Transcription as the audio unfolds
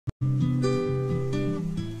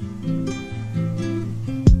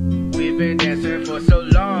We've been dancing for so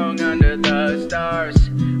long under the stars.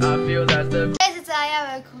 I feel that's the. Guys, it's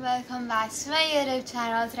Aaliya. Welcome back to my YouTube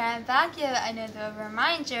channel. Today I'm back here with another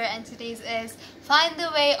reminder, and today's is find the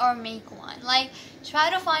way or make one. Like, try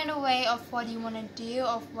to find a way of what you want to do,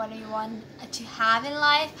 of what you want to have in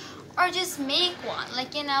life, or just make one.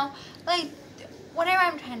 Like, you know, like whatever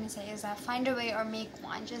I'm trying to say is that find a way or make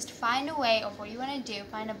one. Just find a way of what you want to do.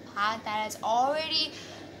 Find a path that is already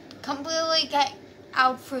completely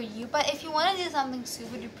out for you. But if you want to do something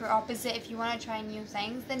super duper opposite, if you want to try new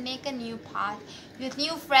things, then make a new path with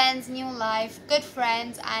new friends, new life, good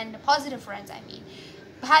friends, and positive friends. I mean,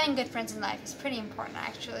 having good friends in life is pretty important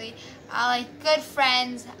actually. Like good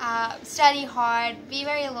friends, study hard, be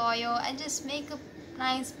very loyal, and just make a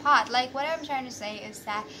nice path. Like, what I'm trying to say is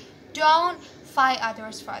that don't fight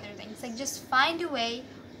others for other things. Like, just find a way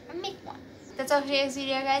and make one. That's all for today's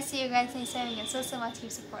video, guys. See you guys next time again. So much.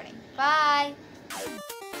 Keep supporting. Bye.